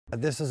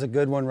This is a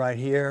good one right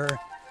here.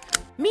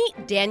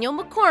 Meet Daniel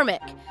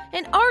McCormick,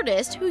 an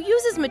artist who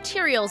uses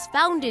materials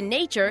found in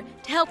nature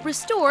to help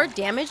restore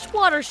damaged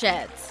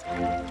watersheds.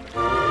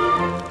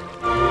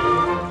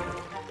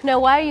 Now,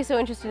 why are you so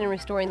interested in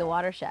restoring the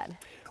watershed?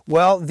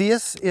 Well,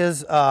 this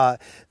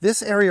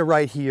area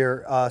right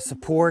here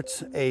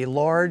supports a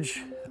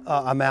large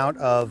amount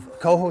of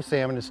coho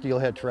salmon and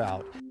steelhead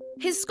trout.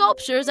 His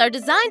sculptures are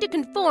designed to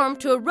conform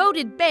to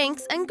eroded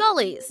banks and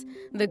gullies.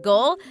 The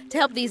goal, to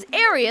help these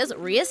areas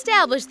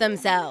reestablish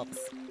themselves.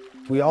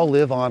 We all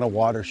live on a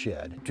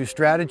watershed. To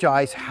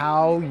strategize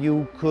how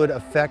you could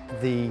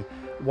affect the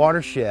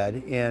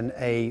watershed in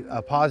a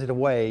positive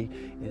way,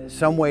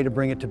 some way to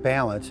bring it to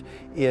balance,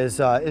 is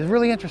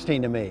really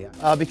interesting to me.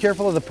 Be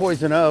careful of the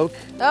poison oak.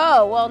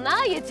 Oh, well,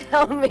 now you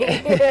tell me.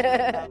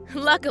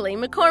 Luckily,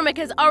 McCormick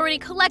has already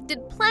collected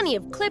plenty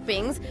of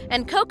clippings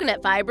and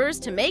coconut fibers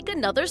to make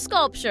another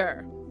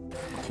sculpture.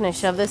 Can I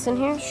shove this in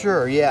here?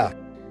 Sure, yeah.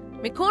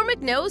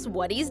 McCormick knows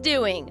what he's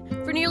doing.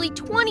 For nearly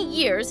 20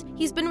 years,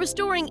 he's been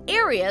restoring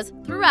areas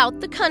throughout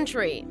the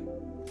country.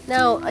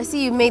 Now, I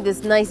see you made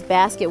this nice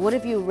basket. What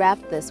have you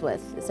wrapped this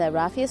with? Is that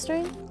raffia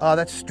string?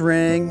 That's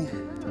string.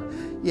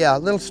 Yeah,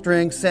 little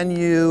string,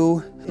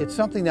 sinew. It's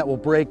something that will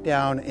break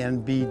down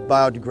and be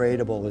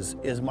biodegradable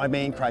is my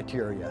main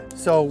criteria.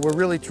 So we're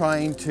really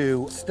trying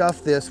to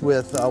stuff this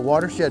with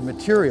watershed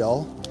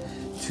material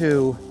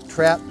to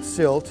trap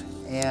silt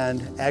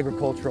and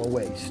agricultural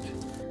waste.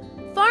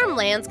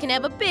 Farmlands can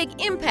have a big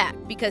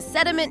impact because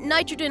sediment,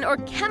 nitrogen, or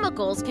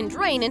chemicals can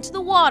drain into the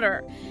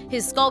water.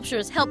 His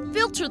sculptures help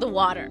filter the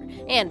water,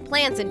 and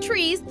plants and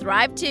trees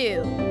thrive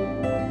too.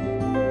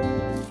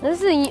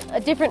 This is a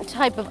different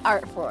type of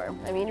art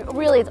form. I mean,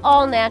 really, it's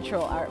all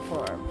natural art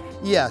form.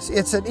 Yes,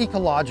 it's an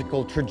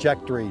ecological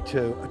trajectory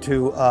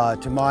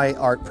to my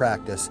art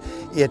practice.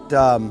 It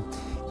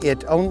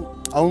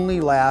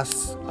only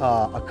lasts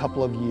a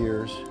couple of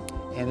years,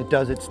 and it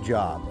does its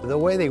job. The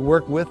way they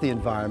work with the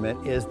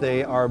environment is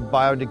they are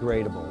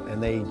biodegradable,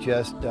 and they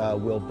just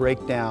will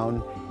break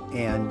down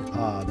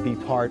and be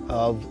part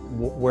of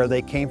where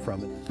they came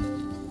from.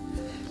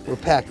 We're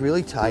packed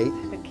really tight.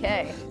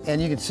 Okay.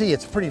 And you can see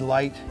it's pretty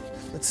light.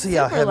 Let's see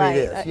how heavy light.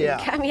 it is.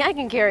 Yeah. I mean, I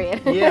can carry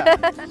it. Yeah.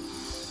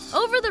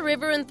 Over the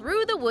river and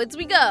through the woods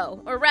we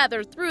go, or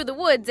rather through the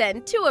woods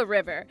and to a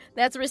river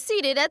that's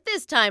receded at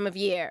this time of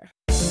year.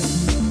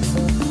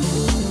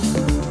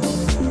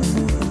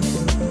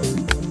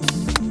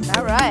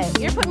 All right,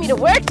 you're putting me to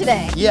work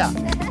today. Yeah.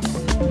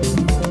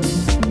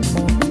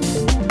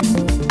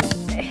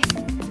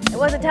 It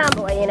was a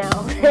tomboy, you know.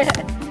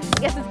 I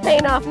guess it's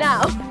paying off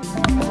now.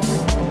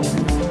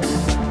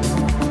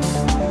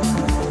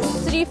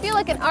 So do you feel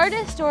like an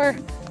artist or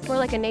more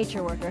like a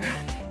nature worker?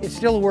 It's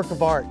still a work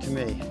of art to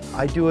me.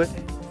 I do it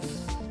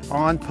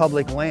on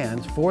public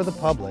lands for the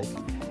public,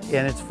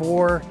 and it's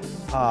for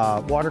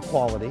water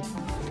quality.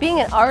 Being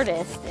an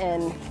artist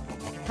and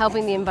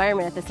helping the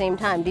environment at the same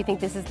time, do you think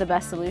this is the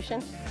best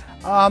solution?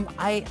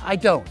 I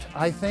don't.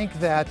 I think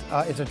that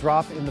it's a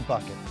drop in the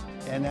bucket,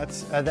 and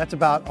that's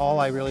about all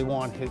I really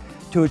want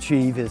to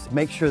achieve, is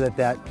make sure that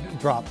that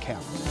drop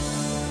counts.